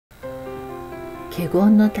華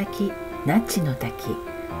厳の滝、那智の滝、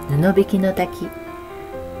布引の滝、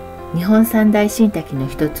日本三大神滝の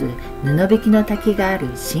一つ布引の滝がある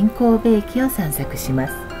新神戸駅を散策しま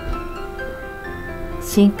す。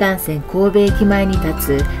新幹線神戸駅前に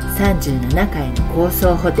立つ37階の高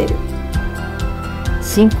層ホテル、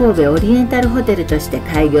新神戸オリエンタルホテルとして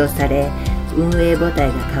開業され、運営母体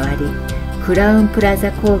が変わりクラウンプラ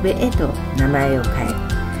ザ神戸へと名前を変え、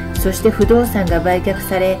そして不動産が売却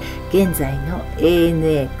され現在の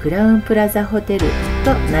ANA クラウンプラザホテル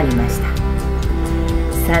となりました。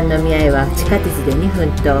三宮へは地下鉄で2分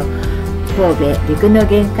と神戸陸の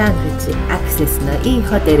玄関口アクセスのいい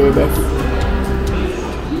ホテルです。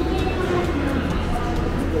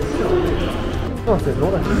新幹線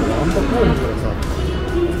乗らへんからあんま遠いからさ、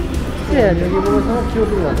土産物屋さんは記憶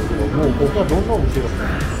なんだけど、もうここはどんなお店が来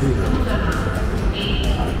るの？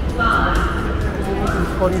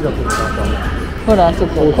ほらあそ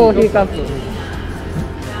こコーヒーカップ。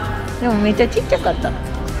でもめっちゃちっちゃかった。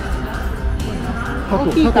大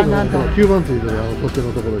きいかなと。9番ついてる土手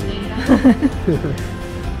のところに。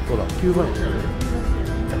ほら9番ですね。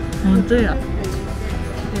本当や。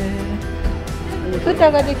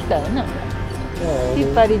蓋ができたよな。引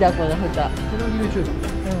っ張りだこの蓋。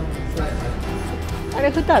あ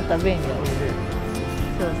れ蓋あったら便利だよね。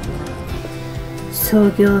創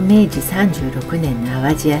業明治36年の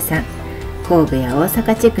淡路屋さん、神戸や大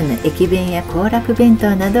阪地区の駅弁や行楽弁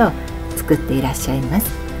当などを作っていらっしゃいます。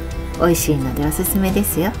美味しいのでおすすめで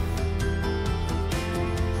すよ。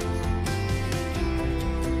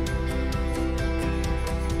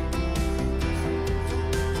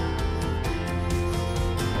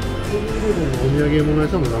お土産物屋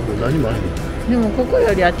さんも何もある。でもここ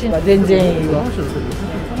よりあっちが全然いいわ。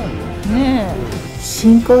ねえ。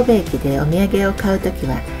新神戸駅でお土産を買うとき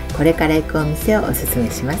はこれから行くお店をおすすめ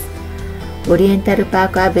します。オリエンタルパー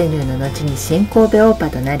クアベニューの後に新神戸オーパ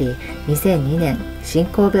となり、2002年新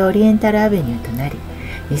神戸オリエンタルアベニューとなり、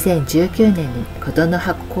2019年に琴の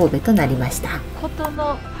箱神戸となりました。琴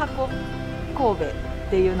の箱神戸っ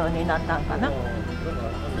ていうのになったんかな。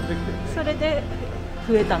それで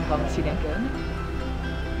増えたんかもしれんけどね。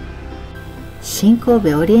新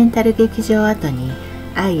神戸オリエンタル劇場跡に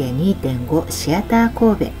アイエ 2.5 シアター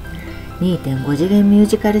神戸、2.5 次元ミュー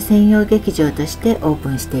ジカル専用劇場としてオープ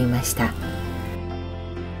ンしていました。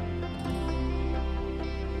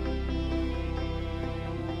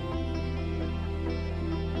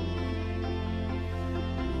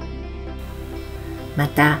ま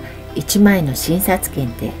た1枚の診察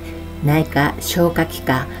券で内科、消化器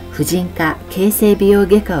科、婦人科、形成美容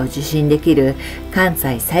外科を受診できる関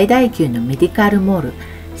西最大級のメディカルモール、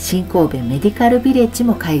新神戸メディカルビレッジ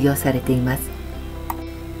も開業されています。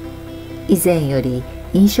以前より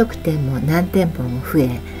飲食店も何店舗も増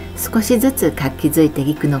え、少しずつ活気づいて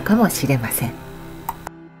いくのかもしれません。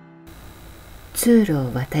通路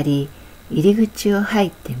を渡り、入り口を入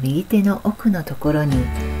って右手の奥のところに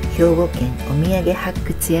兵庫県お土産発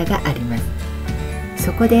掘屋があります。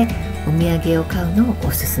そこでお土産を買うのを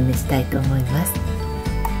おすすめしたいと思います。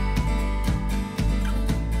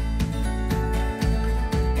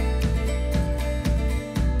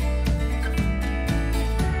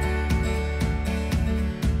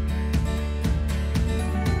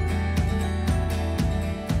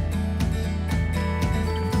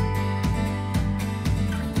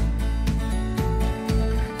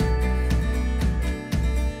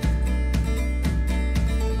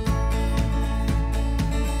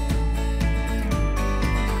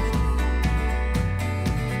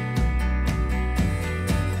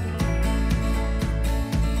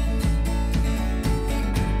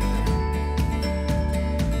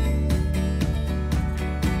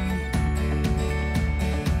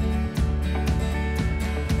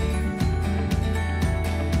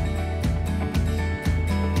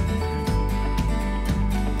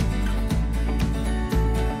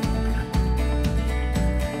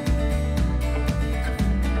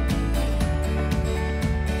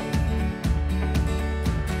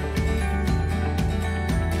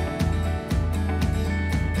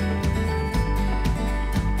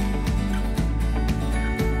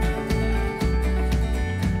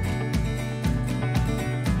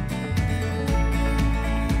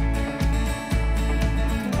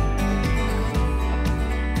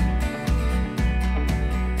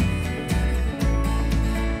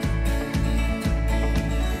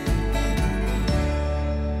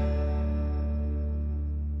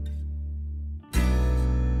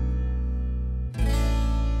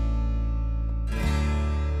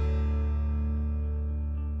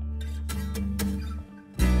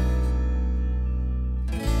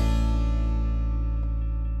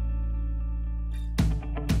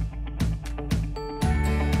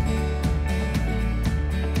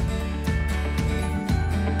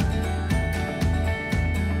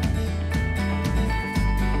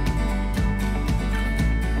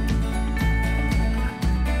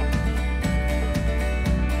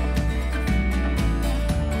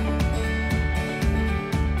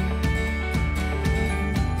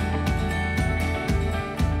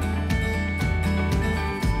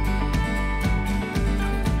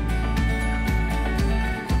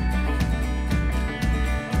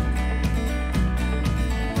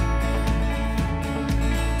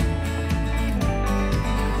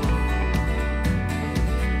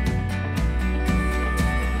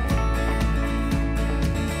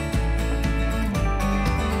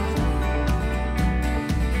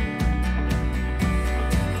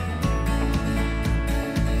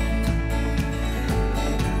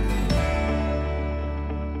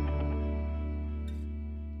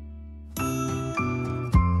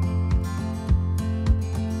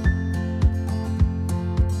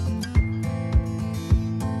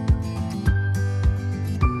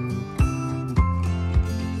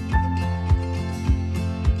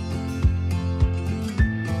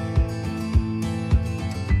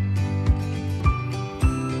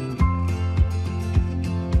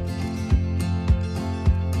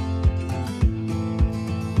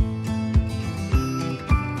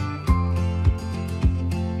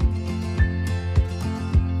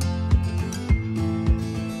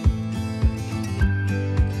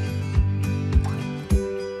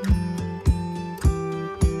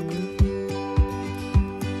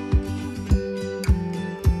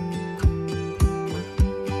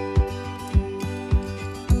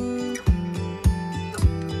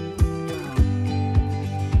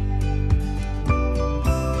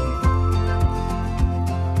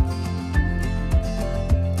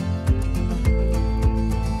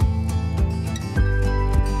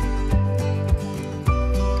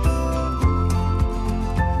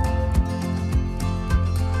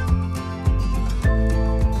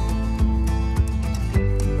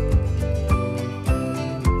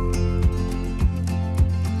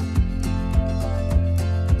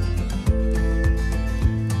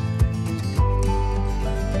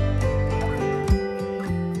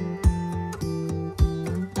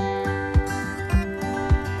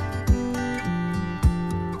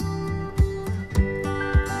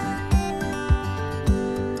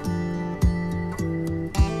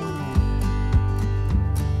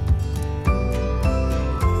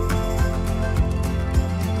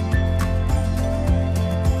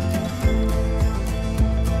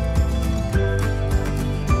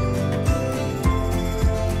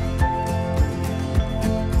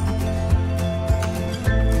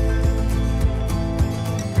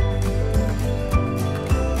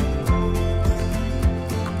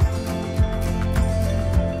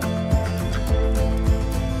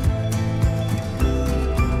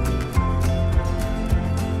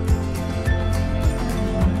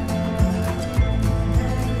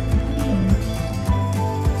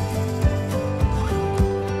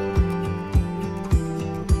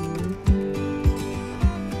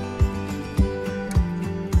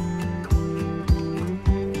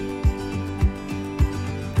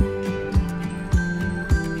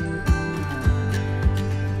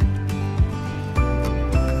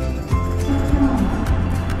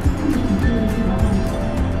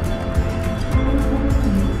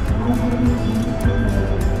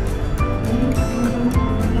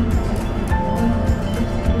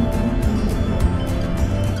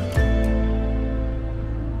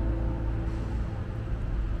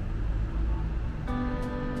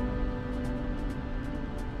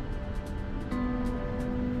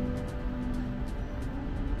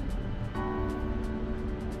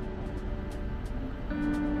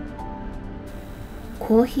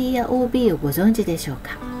コーヒーや OB をご存知でしょう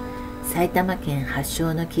か。埼玉県発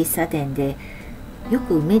祥の喫茶店でよ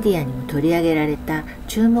くメディアにも取り上げられた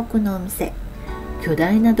注目のお店。巨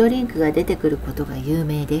大なドリンクが出てくることが有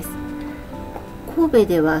名です。神戸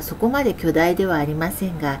ではそこまで巨大ではありませ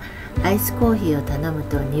んが、アイスコーヒーを頼む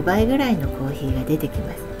と2倍ぐらいのコーヒーが出てき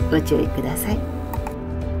ます。ご注意ください。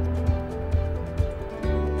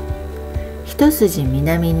一筋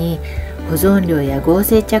南に保存料や合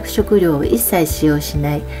成着色料を一切使用し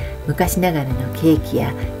ない昔ながらのケーキ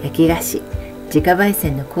や焼き菓子、自家焙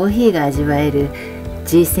煎のコーヒーが味わえる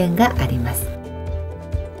G 線があります。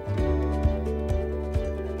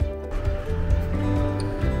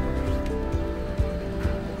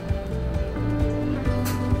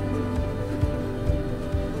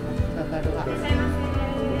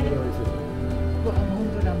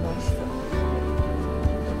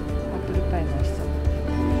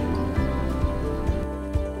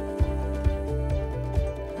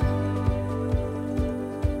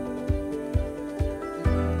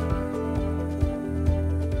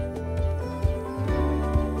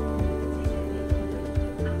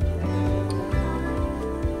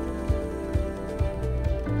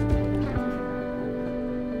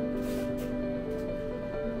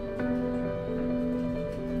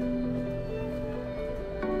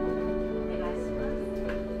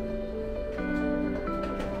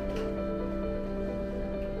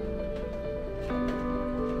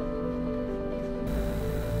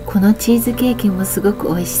このチーズケーキもすごく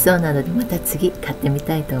美味しそうなので、また次買ってみ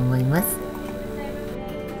たいと思います。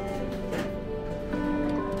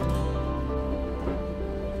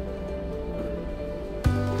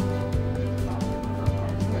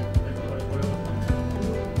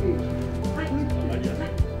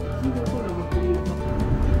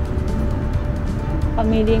ファ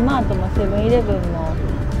ミリーマートもセブンイレブンも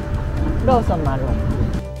ローソンもある。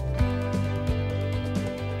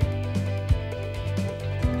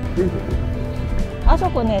あそ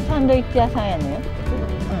こね、サンドイッチ屋さんやね。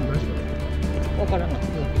わからない。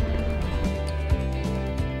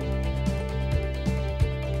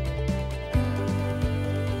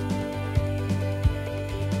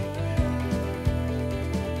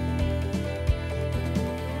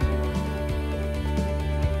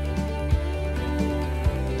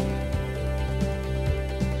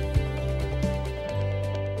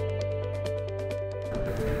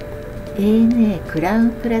ANA クラウ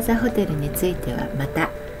ンプラザホテルについてはま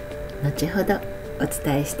た後ほどお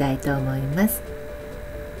伝えしたいと思います。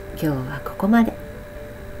今日はここまで。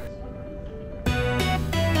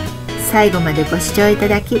最後までご視聴いた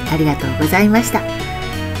だきありがとうございました。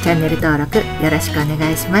チャンネル登録よろしくお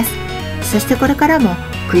願いします。そしてこれからも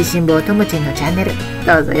食いしん坊ともちんのチャンネル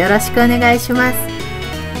どうぞよろしくお願いします。